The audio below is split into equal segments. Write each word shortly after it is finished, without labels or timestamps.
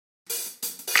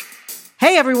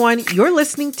Hey everyone, you're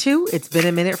listening to It's Been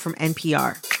a Minute from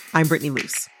NPR. I'm Brittany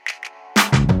Luce.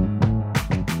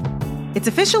 It's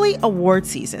officially award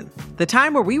season, the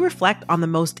time where we reflect on the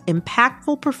most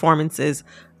impactful performances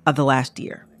of the last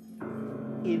year.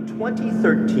 In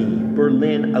 2013,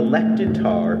 Berlin elected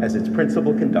Tar as its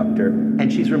principal conductor,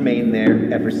 and she's remained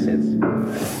there ever since.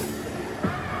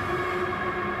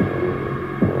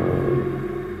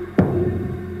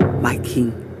 My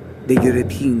king, the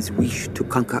Europeans wish to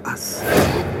conquer us.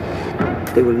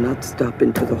 They will not stop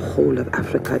until the whole of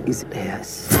Africa is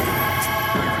theirs.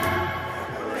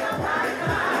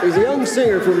 He's a young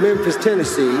singer from Memphis,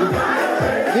 Tennessee.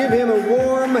 Give him a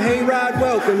warm hayride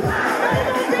welcome,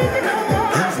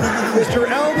 Mr.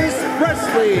 Elvis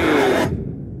Presley.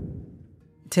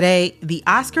 Today, the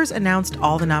Oscars announced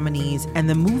all the nominees and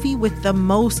the movie with the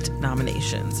most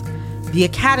nominations. The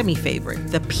Academy favorite,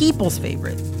 the people's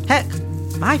favorite, heck,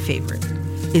 my favorite,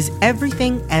 is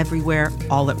Everything Everywhere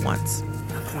All at Once.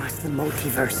 Across the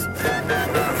multiverse,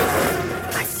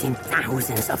 I've seen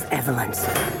thousands of Evelyns.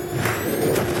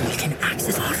 You can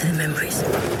access all their memories,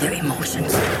 their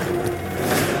emotions,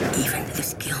 even the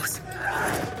skills.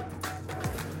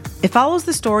 It follows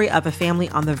the story of a family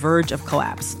on the verge of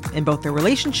collapse in both their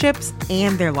relationships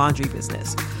and their laundry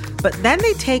business. But then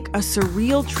they take a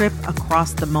surreal trip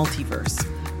across the multiverse,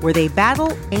 where they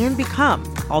battle and become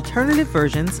alternative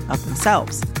versions of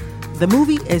themselves. The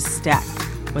movie is stacked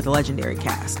with a legendary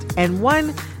cast, and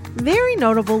one very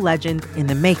notable legend in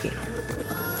the making.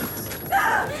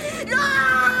 No!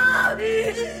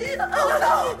 Oh,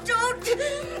 no!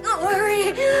 Don't worry,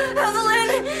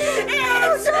 Evelyn.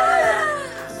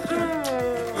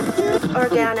 It's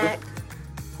organic.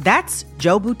 That's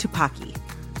Jobu Tupaki,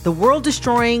 the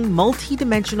world-destroying,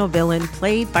 multi-dimensional villain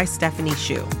played by Stephanie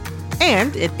Hsu.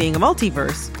 And, it being a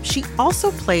multiverse, she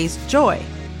also plays Joy,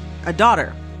 a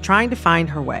daughter trying to find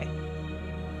her way.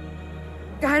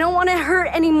 I don't want to hurt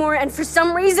anymore, and for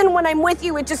some reason, when I'm with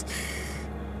you, it just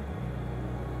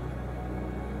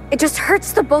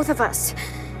hurts the both of us.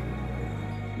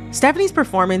 Stephanie's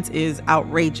performance is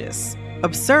outrageous,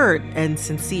 absurd, and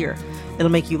sincere. It'll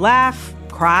make you laugh,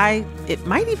 cry. It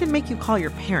might even make you call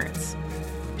your parents.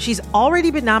 She's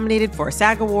already been nominated for a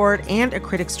SAG Award and a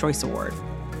Critics' Choice Award.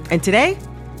 And today,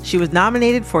 she was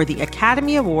nominated for the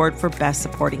Academy Award for Best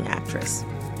Supporting Actress.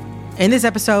 In this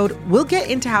episode, we'll get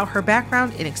into how her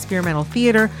background in experimental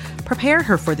theater prepared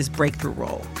her for this breakthrough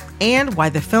role, and why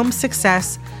the film's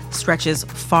success stretches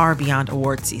far beyond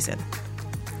award season.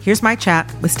 Here's my chat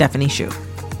with Stephanie Hsu.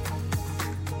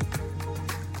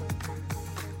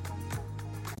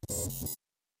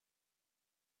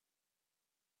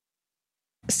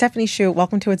 Stephanie Hsu,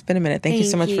 welcome to It's Been a Minute. Thank you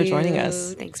so much for joining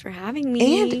us. Thanks for having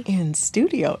me. And in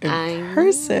studio, in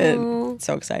person.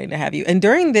 So exciting to have you. And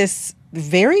during this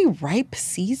very ripe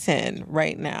season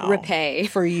right now. Repay.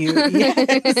 For you.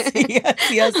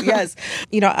 Yes.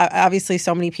 You know, obviously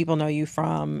so many people know you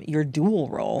from your dual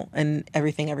role in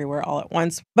Everything Everywhere All at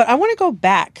Once. But I want to go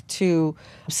back to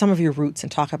some of your roots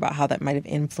and talk about how that might have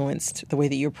influenced the way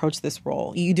that you approach this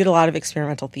role. You did a lot of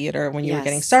experimental theater when you were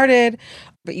getting started,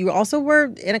 but you also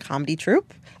were in a comedy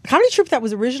troupe. A comedy troupe that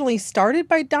was originally started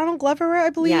by Donald Glover, I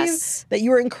believe. Yes. That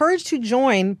you were encouraged to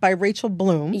join by Rachel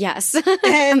Bloom. Yes.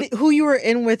 And who you were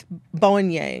in with Bowen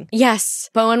Yang.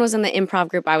 Yes. Bowen was in the improv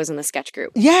group. I was in the sketch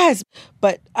group. Yes.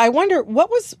 But I wonder,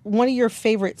 what was one of your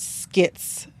favorite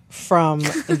skits from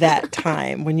that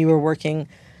time when you were working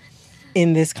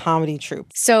in this comedy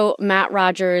troupe? So Matt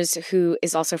Rogers, who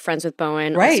is also friends with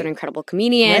Bowen, Right. also an incredible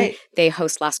comedian. Right. They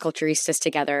host Las Culturistas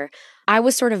together. I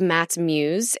was sort of Matt's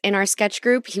muse in our sketch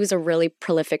group. He was a really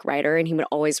prolific writer, and he would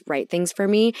always write things for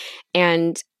me.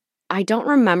 And I don't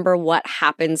remember what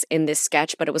happens in this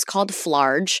sketch, but it was called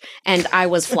Flarge, and I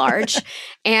was Flarge.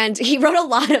 And he wrote a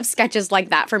lot of sketches like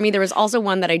that for me. There was also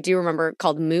one that I do remember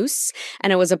called Moose,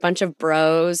 and it was a bunch of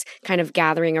bros kind of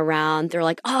gathering around. They're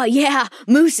like, oh yeah,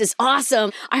 Moose is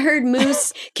awesome. I heard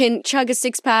Moose can chug a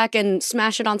six-pack and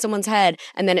smash it on someone's head.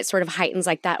 And then it sort of heightens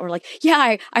like that. We're like,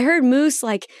 yeah, I heard Moose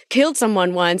like killed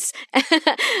someone once.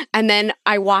 And then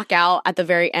I walk out at the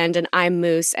very end, and I'm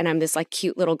Moose, and I'm this like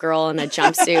cute little girl in a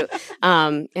jumpsuit.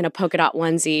 In a polka dot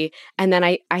onesie, and then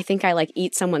I think I like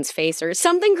eat someone's face or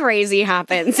something crazy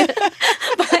happens.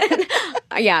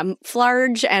 But yeah,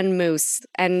 Flarge and Moose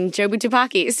and Jobu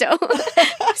Tupaki. So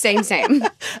same.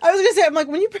 I was gonna say, I'm like,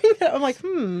 when you bring that up, I'm like,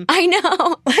 I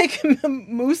know. Like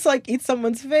Moose like eats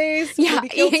someone's face. Yeah, maybe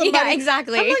kills somebody. yeah,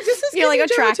 exactly. I'm like, this is You're like a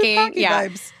Jobu tracking. Tupaki Yeah.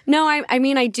 vibes. No, I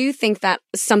mean, I do think that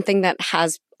something that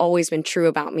has always been true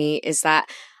about me is that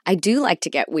I do like to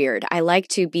get weird. I like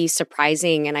to be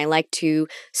surprising, and I like to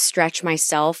stretch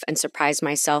myself and surprise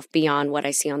myself beyond what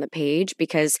I see on the page,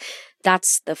 because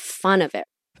that's the fun of it.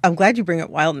 I'm glad you bring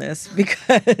up wildness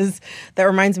because that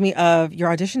reminds me of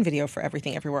your audition video for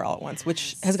Everything Everywhere All at Once,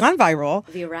 which has gone viral.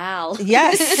 Viral.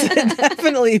 Yes,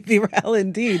 definitely viral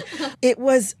indeed. It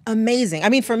was amazing. I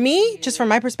mean, for me, just from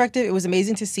my perspective, it was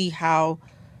amazing to see how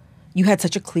you had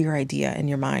such a clear idea in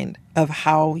your mind of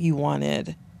how you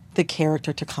wanted the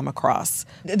character to come across.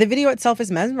 The video itself is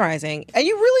mesmerizing, and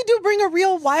you really do bring a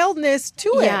real wildness to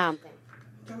it. Yeah.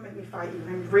 Don't make me fight you.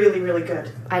 I'm really, really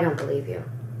good. I don't believe you.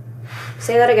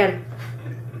 Say that again.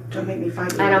 Don't make me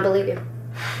fight you. I don't believe you.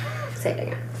 Say it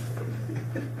again.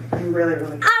 I'm really,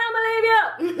 really good.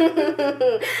 I don't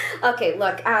believe you. Okay,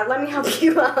 look, let me help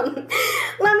you.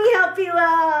 Let me help you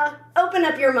open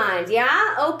up your mind,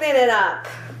 yeah? Open it up.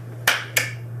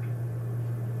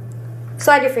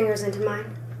 Slide your fingers into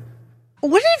mine.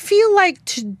 What did it feel like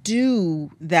to do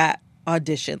that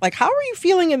audition? Like, how were you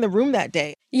feeling in the room that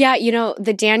day? Yeah, you know,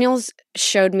 the Daniels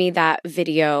showed me that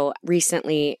video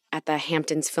recently at the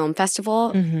Hamptons Film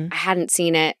Festival. Mm-hmm. I hadn't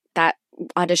seen it. That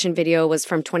audition video was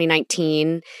from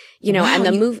 2019, you know, Wow, and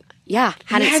the movie,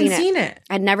 hadn't seen it.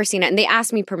 I'd never seen it. And they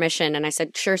asked me permission and I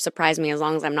said, sure, surprise me as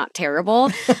long as I'm not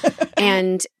terrible.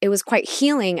 And it was quite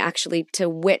healing actually to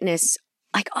witness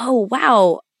like, oh,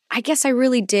 wow, I guess I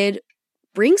really did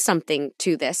bring something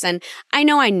to this. And I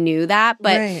know I knew that,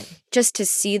 but just to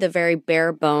see the very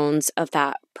bare bones of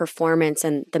that performance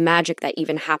and the magic that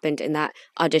even happened in that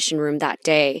audition room that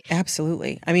day.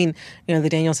 Absolutely. I mean, you know, the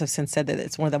Daniels have since said that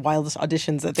it's one of the wildest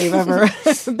auditions that they've ever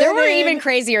There were even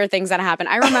crazier things that happened.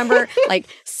 I remember like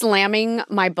slamming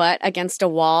my butt against a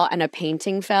wall and a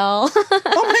painting fell. Oh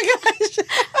my gosh.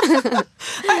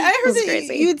 I heard that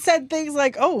crazy. you'd said things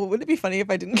like, oh, wouldn't it be funny if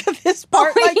I didn't get this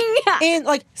part? Like, and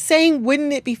like saying,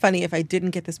 wouldn't it be funny if I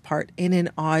didn't get this part in an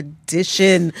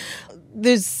audition?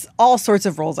 There's all sorts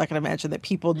of roles I can imagine that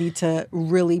people need to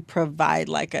really provide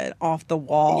like an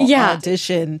off-the-wall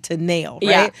audition to nail, right?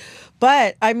 Yeah.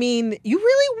 But, I mean, you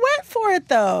really went for it,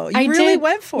 though. You really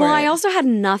went for it. Well, I also had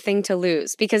nothing to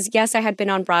lose because, yes, I had been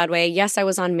on Broadway. Yes, I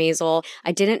was on Maisel.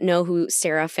 I didn't know who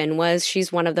Sarah Finn was.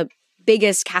 She's one of the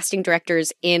biggest casting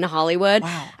directors in Hollywood.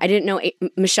 Wow. I didn't know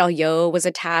Michelle Yeoh was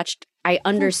attached. I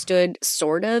understood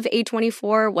sort of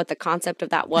A24, what the concept of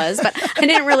that was, but I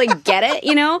didn't really get it,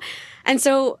 you know? And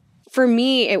so for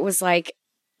me, it was like,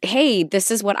 hey, this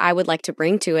is what I would like to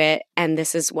bring to it. And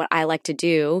this is what I like to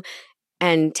do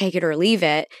and take it or leave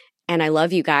it. And I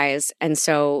love you guys. And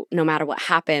so no matter what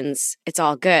happens, it's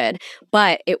all good.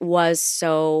 But it was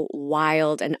so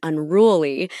wild and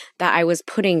unruly that I was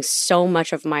putting so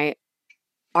much of my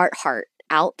art heart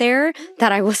out there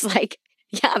that I was like,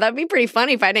 yeah, that'd be pretty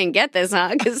funny if I didn't get this, huh?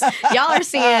 Because y'all are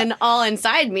seeing all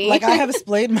inside me. Like I have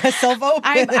splayed myself open.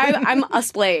 I'm a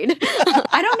splayed.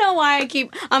 I don't know why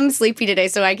I'm sleepy today,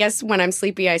 so I guess when I'm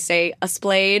sleepy, I say a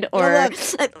splayed or... Well,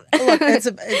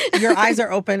 look, your eyes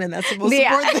are open and that's the most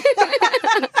important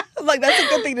thing. Like, that's a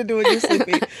good thing to do when you're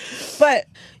sleepy. But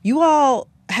you all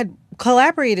had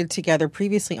collaborated together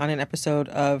previously on an episode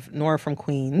of Nora from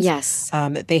Queens. Yes.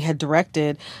 That they had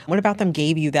directed. What about them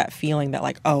gave you that feeling that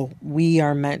like, oh, we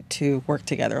are meant to work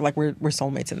together? Like we're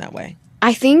soulmates in that way?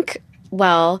 I think,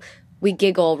 well, we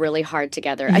giggle really hard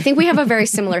together. I think we have a very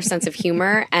similar sense of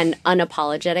humor and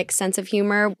unapologetic sense of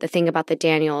humor. The thing about the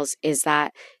Daniels is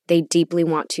that they deeply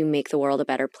want to make the world a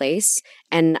better place.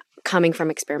 And coming from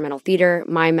experimental theater,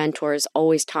 my mentors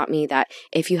always taught me that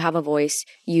if you have a voice,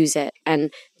 use it.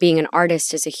 And being an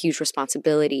artist is a huge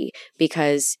responsibility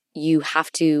because you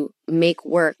have to make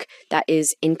work that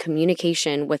is in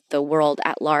communication with the world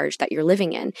at large that you're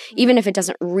living in. Even if it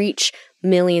doesn't reach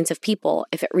millions of people,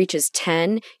 if it reaches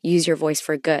 10, use your voice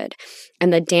for good.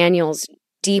 And the Daniels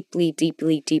deeply,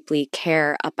 deeply, deeply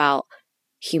care about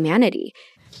humanity.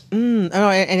 And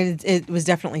it was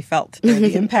definitely felt.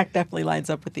 The impact definitely lines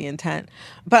up with the intent.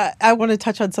 But I want to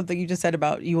touch on something you just said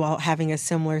about you all having a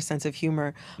similar sense of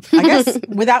humor. I guess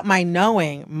without my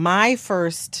knowing, my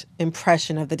first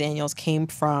impression of the Daniels came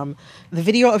from the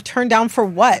video of Turn Down for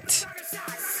What?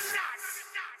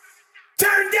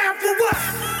 Turn down for what?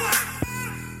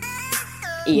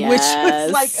 Yes. Which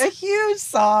was like a huge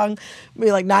song,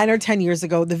 maybe like 9 or 10 years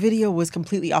ago. The video was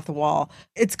completely off the wall.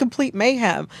 It's complete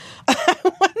mayhem.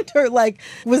 I wonder, like,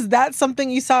 was that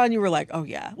something you saw and you were like, oh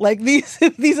yeah, like these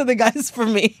are the guys for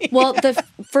me? Well, the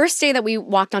first day that we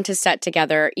walked onto set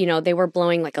together, you know, they were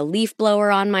blowing like a leaf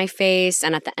blower on my face.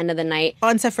 And at the end of the night...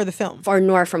 On set for the film? For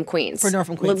Nora from Queens. For Nora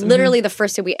from Queens. Literally the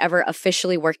first day we ever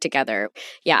officially worked together.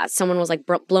 Yeah, someone was like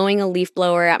blowing a leaf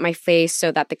blower at my face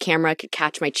so that the camera could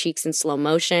catch my cheeks in slow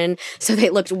motion. So they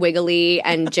looked wiggly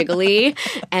and jiggly.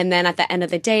 day. And then at the end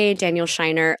of the day, Daniel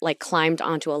Shiner like climbed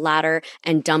onto a ladder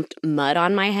and dumped mud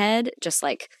on my head, just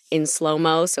like in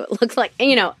slow-mo. So it looked like,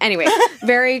 anyway,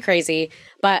 very crazy.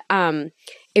 But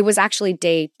it was actually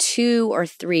day 2 or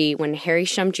 3 when Harry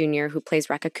Shum Jr., who plays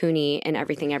Rakakuni in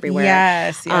Everything Everywhere.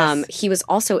 Yes. He was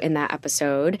also in that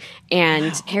episode.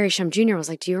 And Harry Shum Jr. was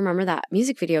like, do you remember that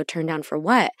music video, Turned Down for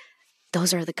What?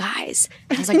 Those are the guys.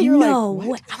 And I was like, no.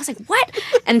 What? I was like, what?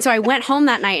 And so I went home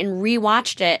that night and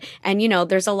rewatched it. And,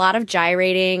 there's a lot of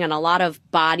gyrating and a lot of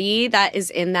body that is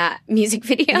in that music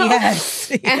video.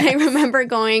 Yes. And I remember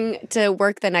going to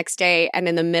work the next day, and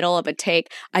in the middle of a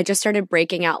take, I just started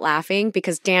breaking out laughing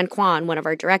because Dan Kwan, one of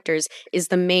our directors, is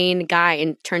the main guy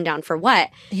in Turned Down for What?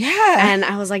 Yeah. And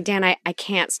I was like, Dan, I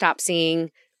can't stop seeing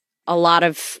a lot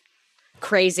of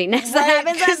craziness that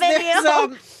happens in that video.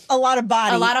 There's, a lot of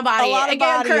body. A lot of body.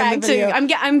 Again, Again,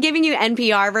 correct. I'm giving you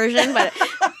NPR version, but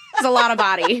it's a lot of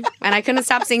body. And I couldn't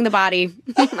stop seeing the body.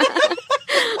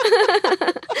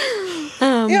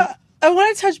 I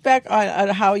want to touch back on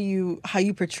how you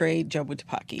portrayed Jobu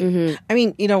Tupaki. Mm-hmm. I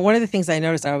mean, one of the things I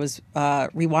noticed, I was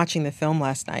rewatching the film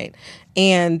last night,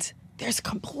 and there's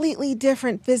completely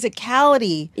different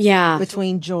physicality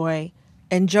between Joy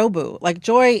and Jobu. Like,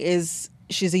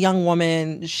 she's a young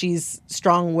woman. She's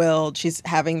strong-willed. She's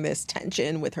having this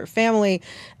tension with her family,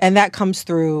 and that comes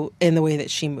through in the way that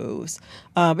she moves.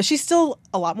 But she's still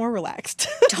a lot more relaxed.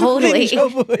 Totally. than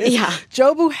Jobu is. Yeah.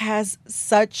 Jobu has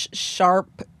such sharp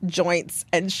joints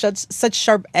and such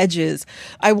sharp edges.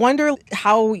 I wonder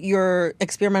how your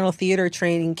experimental theater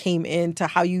training came into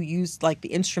how you used like the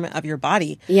instrument of your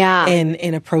body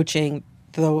in approaching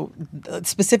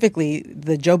specifically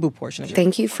the Jobu portion of it.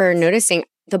 Thank you for noticing.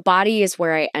 The body is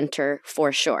where I enter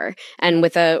for sure. And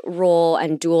with a role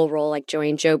and dual role like Joy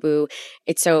and Jobu,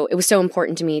 it was so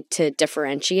important to me to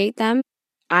differentiate them.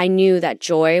 I knew that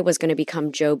Joy was going to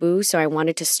become Jobu, so I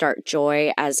wanted to start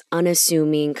Joy as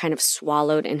unassuming, kind of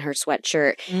swallowed in her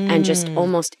sweatshirt and just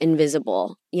almost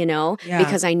invisible,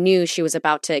 because I knew she was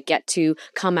about to get to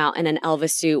come out in an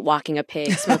Elvis suit, walking a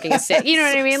pig, smoking a cig. You know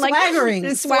what I mean?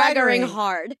 Like swaggering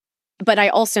hard. But I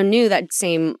also knew that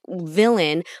same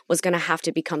villain was going to have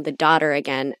to become the daughter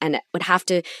again, and it would have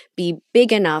to be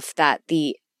big enough that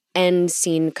the end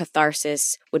scene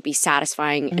catharsis would be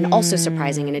satisfying and also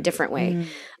surprising in a different way.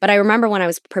 But I remember when I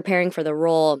was preparing for the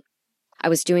role, I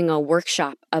was doing a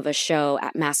workshop of a show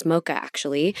at Mass Mocha,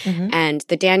 actually, and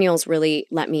the Daniels really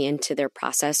let me into their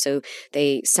process. So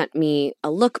they sent me a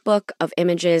lookbook of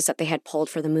images that they had pulled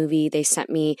for the movie. They sent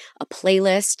me a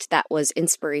playlist that was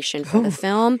inspiration for the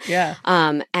film. Yeah.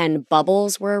 And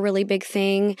bubbles were a really big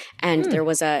thing. And there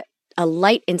was a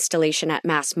light installation at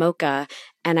Mass Mocha,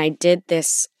 and I did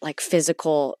this like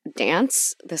physical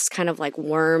dance, this kind of like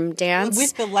worm dance.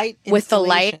 With the light installation. With the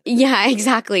light. Yeah,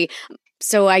 exactly.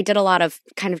 So I did a lot of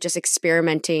kind of just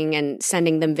experimenting and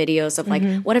sending them videos of like,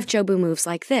 what if Jobu moves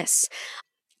like this?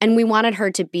 And we wanted her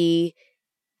to be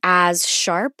as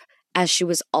sharp as she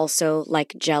was also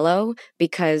like Jello,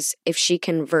 because if she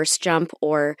can verse jump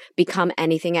or become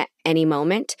anything at any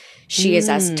moment, she is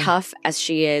as tough as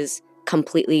she is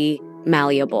completely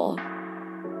malleable.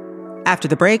 After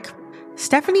the break,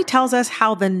 Stephanie tells us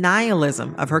how the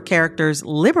nihilism of her characters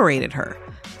liberated her,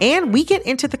 and we get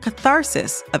into the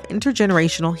catharsis of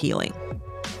intergenerational healing.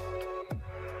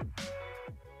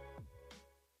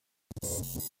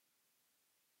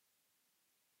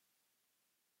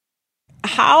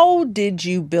 How did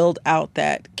you build out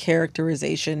that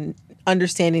characterization,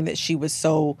 understanding that she was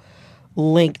so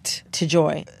linked to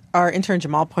Joy? Our intern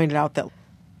Jamal pointed out that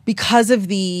because of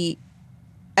the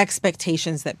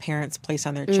expectations that parents place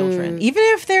on their children, even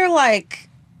if they're like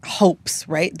hopes,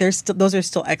 right? Those are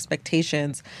still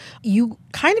expectations. You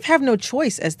kind of have no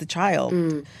choice as the child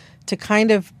to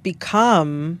kind of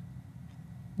become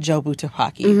Jobu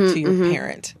Tupaki to your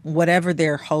parent. Whatever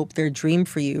their hope, their dream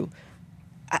for you,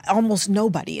 almost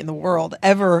nobody in the world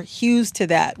ever hews to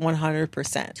that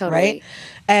 100%, right?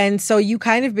 And so you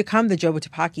kind of become the Jobu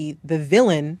Tupaki, the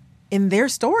villain in their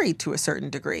story to a certain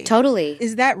degree. Totally.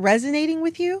 Is that resonating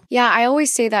with you? Yeah, I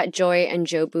always say that Joy and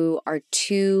Jobu are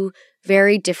two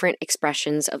very different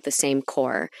expressions of the same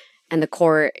core. And the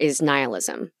core is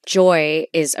nihilism. Joy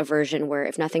is a version where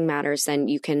if nothing matters, then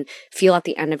you can feel at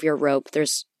the end of your rope.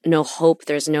 There's no hope.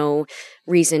 There's no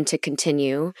reason to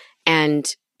continue. And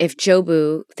if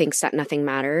Jobu thinks that nothing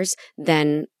matters,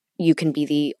 then you can be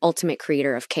the ultimate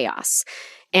creator of chaos.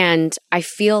 And I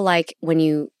feel like when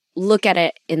you look at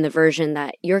it in the version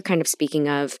that you're kind of speaking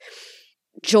of,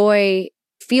 Joy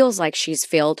feels like she's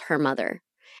failed her mother.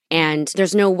 And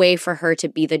there's no way for her to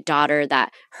be the daughter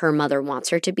that her mother wants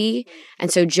her to be.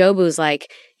 And so Jobu's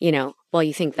like, well,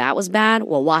 you think that was bad?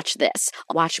 Well, watch this.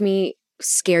 Watch me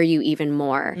scare you even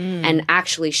more and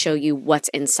actually show you what's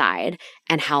inside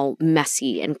and how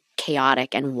messy and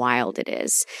chaotic and wild it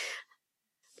is.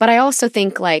 But I also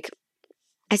think, like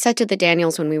I said to the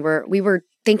Daniels when we were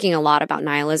thinking a lot about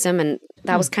nihilism, and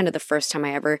that was kind of the first time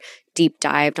I ever deep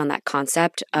dived on that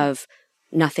concept of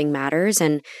nothing matters.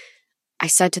 And I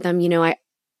said to them, I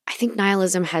think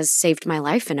nihilism has saved my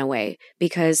life in a way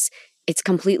because it's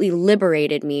completely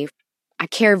liberated me. I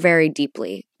care very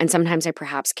deeply, and sometimes I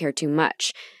perhaps care too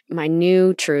much. My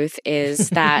new truth is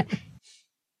that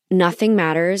nothing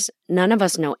matters. None of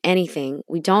us know anything.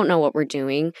 We don't know what we're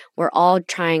doing. We're all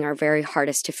trying our very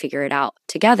hardest to figure it out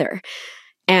together.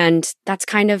 And that's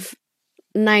kind of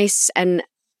nice and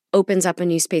opens up a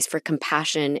new space for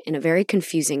compassion in a very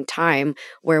confusing time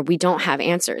where we don't have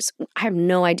answers. I have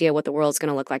no idea what the world's going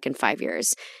to look like in 5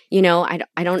 years. I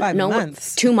don't 5 know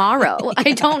months. Tomorrow.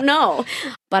 I don't know.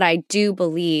 But I do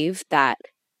believe that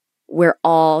we're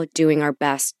all doing our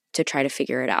best to try to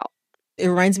figure it out. It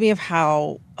reminds me of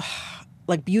how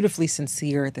beautifully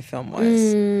sincere the film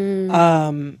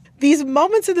was. These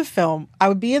moments of the film, I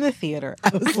would be in the theater, I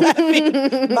was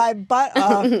laughing my butt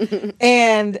off,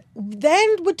 and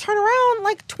then would turn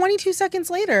around 22 seconds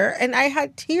later, and I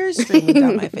had tears streaming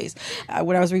down my face.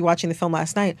 When I was rewatching the film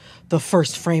last night, the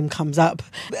first frame comes up.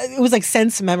 It was like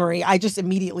sense memory. I just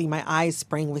immediately, my eyes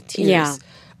sprang with tears.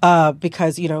 Yeah.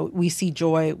 Because, we see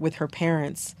Joy with her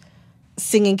parents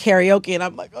singing karaoke, and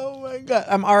I'm like, oh my God,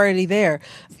 I'm already there.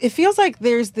 It feels like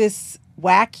there's this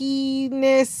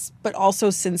wackiness, but also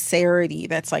sincerity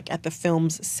that's at the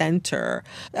film's center.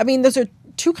 I mean, those are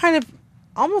two kind of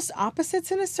almost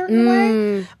opposites in a certain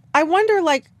way. I wonder,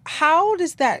 how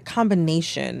does that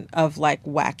combination of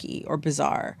wacky or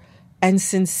bizarre and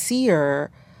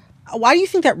sincere, why do you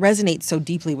think that resonates so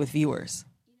deeply with viewers?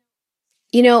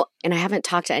 And I haven't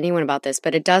talked to anyone about this,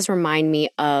 but it does remind me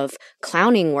of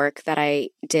clowning work that I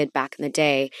did back in the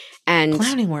day. And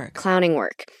Clowning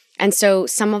work. And so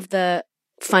some of the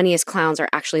funniest clowns are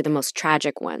actually the most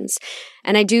tragic ones.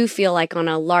 And I do feel like on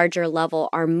a larger level,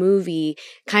 our movie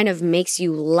kind of makes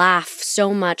you laugh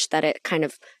so much that it kind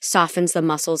of softens the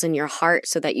muscles in your heart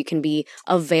so that you can be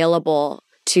available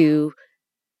to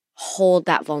hold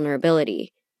that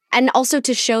vulnerability. And also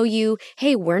to show you,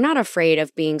 hey, we're not afraid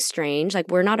of being strange.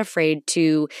 We're not afraid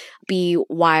to be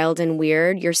wild and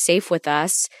weird. You're safe with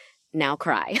us. Now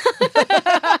cry.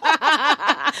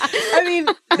 I mean,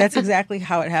 that's exactly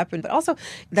how it happened. But also,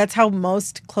 that's how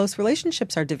most close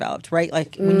relationships are developed, right?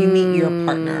 When you meet your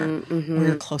partner or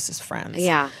your closest friends.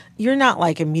 Yeah. You're not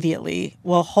immediately,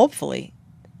 well, hopefully,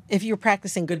 if you're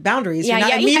practicing good boundaries, you're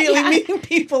not immediately meeting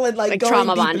people and going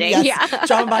trauma deep. bonding. Yes,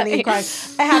 trauma bonding and crying.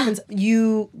 It happens.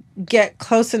 You get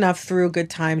close enough through good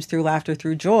times, through laughter,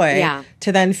 through joy,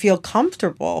 to then feel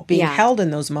comfortable being held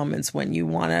in those moments when you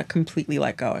want to completely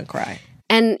let go and cry.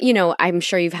 And, I'm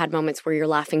sure you've had moments where you're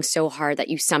laughing so hard that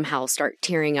you somehow start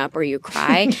tearing up or you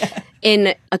cry.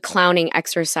 In a clowning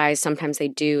exercise, sometimes they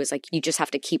do is you just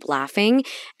have to keep laughing.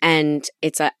 And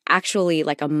it's actually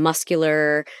a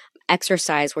muscular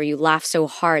exercise where you laugh so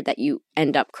hard that you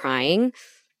end up crying.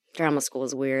 Drama school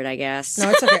is weird, I guess. No,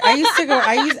 it's okay. I used to go.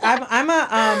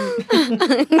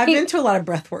 I've been to a lot of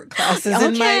breathwork classes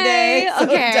in my day. So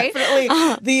definitely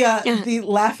the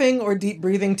laughing or deep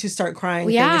breathing to start crying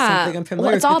thing is something I'm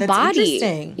familiar with. It's all that's body.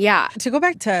 Interesting. Yeah. To go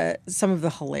back to some of the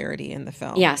hilarity in the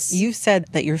film. Yes. You said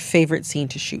that your favorite scene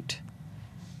to shoot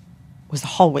was the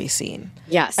hallway scene.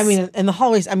 Yes. I mean, in the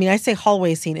hallways, I say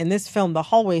hallway scene. In this film, the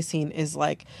hallway scene is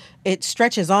it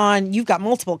stretches on. You've got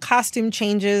multiple costume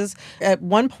changes. At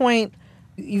one point,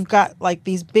 you've got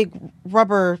these big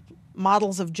rubber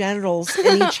models of genitals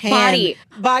in each hand.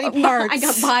 Body parts. I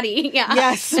got body, yeah.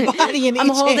 Yes, body in each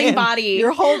hand. I'm holding body.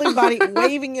 You're holding body,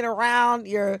 waving it around.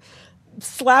 You're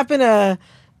slapping a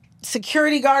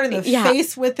security guard in the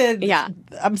face with it. Yeah.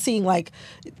 I'm seeing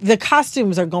the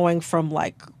costumes are going from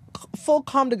full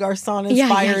Comme des Garçons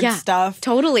inspired stuff.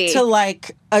 Totally. To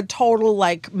a total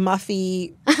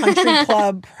Muffy country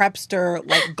club prepster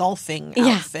golfing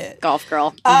outfit. Golf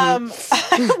girl.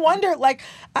 I wonder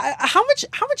how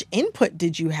much input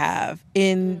did you have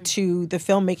into the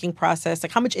filmmaking process?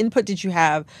 How much input did you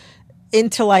have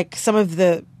into some of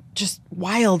the just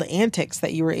wild antics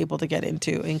that you were able to get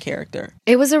into in character?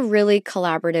 It was a really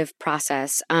collaborative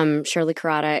process. Shirley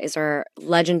Kurata is our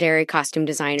legendary costume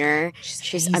designer.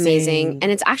 She's amazing. And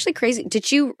it's actually crazy. Did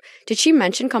she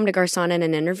mention Comme des Garçons in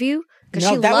an interview? Because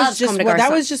she loves Comme des Garçons.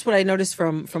 That was just what I noticed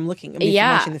from looking. From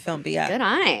watching the film. But yeah, good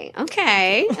eye.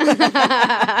 Okay.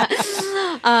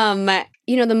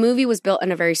 The movie was built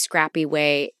in a very scrappy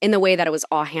way, in the way that it was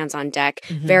all hands on deck,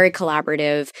 very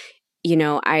collaborative.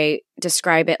 I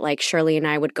describe it like Shirley and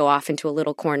I would go off into a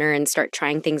little corner and start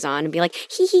trying things on and be like,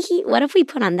 what if we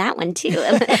put on that one too?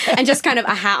 And just kind of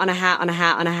a hat on a hat on a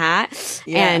hat on a hat.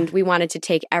 Yeah. And we wanted to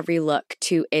take every look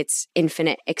to its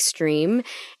infinite extreme.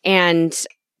 And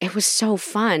it was so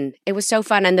fun. It was so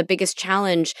fun. And the biggest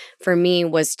challenge for me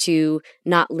was to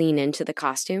not lean into the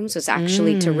costumes, was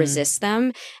actually to resist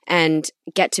them and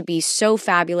get to be so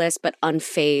fabulous but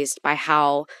unfazed by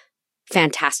how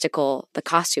fantastical the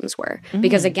costumes were.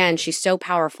 Because again, she's so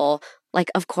powerful.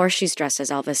 Like, of course she's dressed as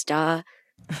Elvis, duh.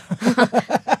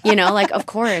 Of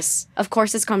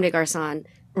course it's Comme des Garçons.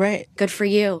 Right. Good for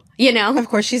you. Of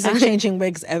course, she's changing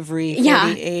wigs every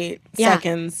 48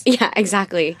 seconds. Yeah,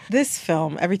 exactly. This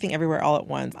film, Everything Everywhere All at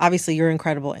Once, obviously you're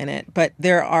incredible in it, but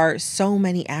there are so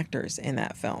many actors in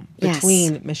that film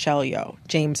between Michelle Yeoh,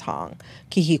 James Hong,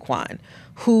 Ke Huy Quan,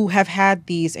 who have had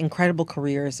these incredible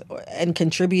careers and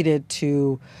contributed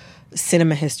to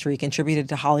cinema history, contributed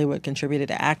to Hollywood, contributed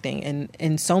to acting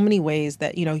in so many ways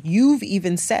that, you've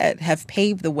even said have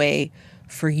paved the way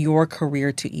for your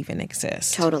career to even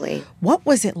exist. Totally. What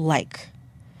was it like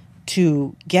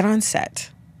to get on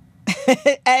set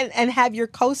and have your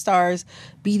co-stars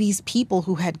be these people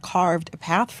who had carved a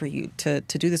path for you to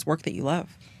do this work that you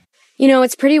love?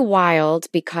 It's pretty wild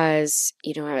because,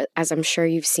 as I'm sure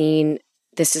you've seen,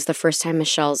 this is the first time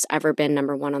Michelle's ever been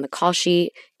number one on the call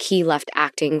sheet. Key left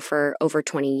acting for over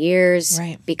 20 years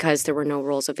because there were no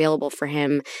roles available for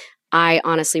him. I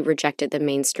honestly rejected the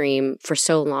mainstream for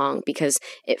so long because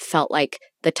it felt like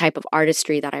the type of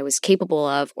artistry that I was capable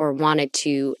of or wanted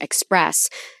to express,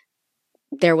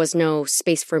 there was no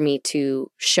space for me to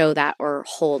show that or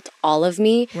hold all of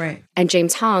me. Right. And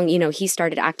James Hong, he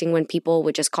started acting when people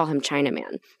would just call him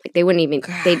Chinaman. Like they wouldn't even,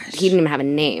 he didn't even have a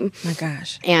name. My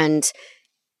gosh. And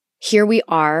here we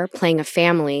are playing a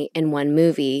family in one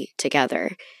movie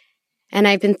together. And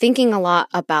I've been thinking a lot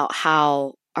about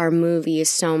how our movie is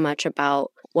so much about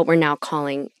what we're now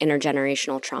calling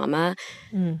intergenerational trauma.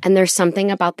 And there's something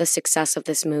about the success of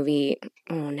this movie.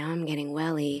 Oh, now I'm getting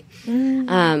welly.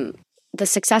 The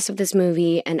success of this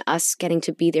movie and us getting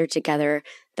to be there together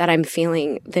that I'm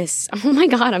feeling this. Oh my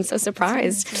God, I'm so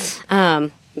surprised.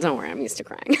 Don't worry, I'm used to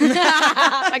crying.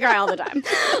 I cry all the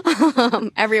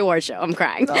time. Every award show, I'm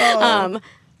crying.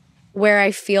 Where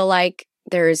I feel like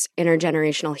there's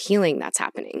intergenerational healing that's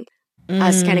happening.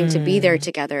 Us getting to be there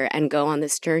together and go on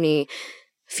this journey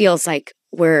feels like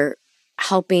we're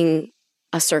helping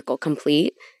a circle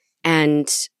complete and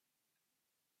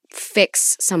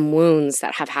fix some wounds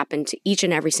that have happened to each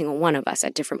and every single one of us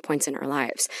at different points in our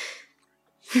lives.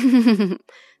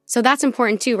 So that's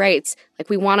important too, right? It's like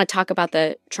we want to talk about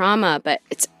the trauma, but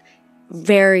it's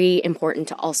very important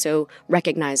to also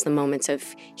recognize the moments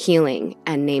of healing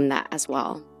and name that as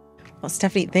well. Well,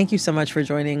 Stephanie, thank you so much for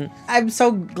joining. I'm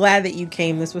so glad that you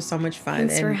came. This was so much fun.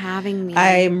 Thanks for having me.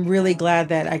 I'm really glad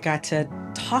that I got to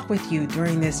talk with you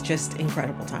during this just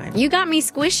incredible time. You got me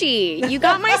squishy. You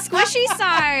got my squishy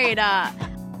side.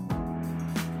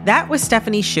 That was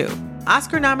Stephanie Hsu,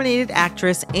 Oscar-nominated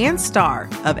actress and star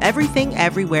of Everything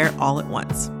Everywhere All at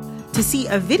Once. To see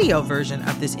a video version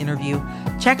of this interview,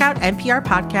 check out NPR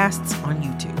Podcasts on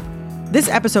YouTube. This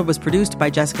episode was produced by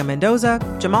Jessica Mendoza,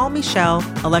 Jamal Michelle,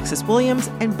 Alexis Williams,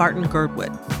 and Barton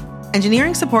Girdwood.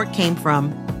 Engineering support came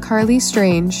from Carly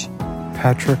Strange,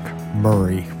 Patrick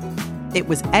Murray. It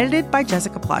was edited by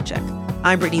Jessica Plotchek.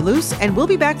 I'm Brittany Luce, and we'll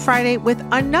be back Friday with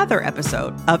another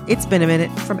episode of It's Been a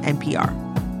Minute from NPR.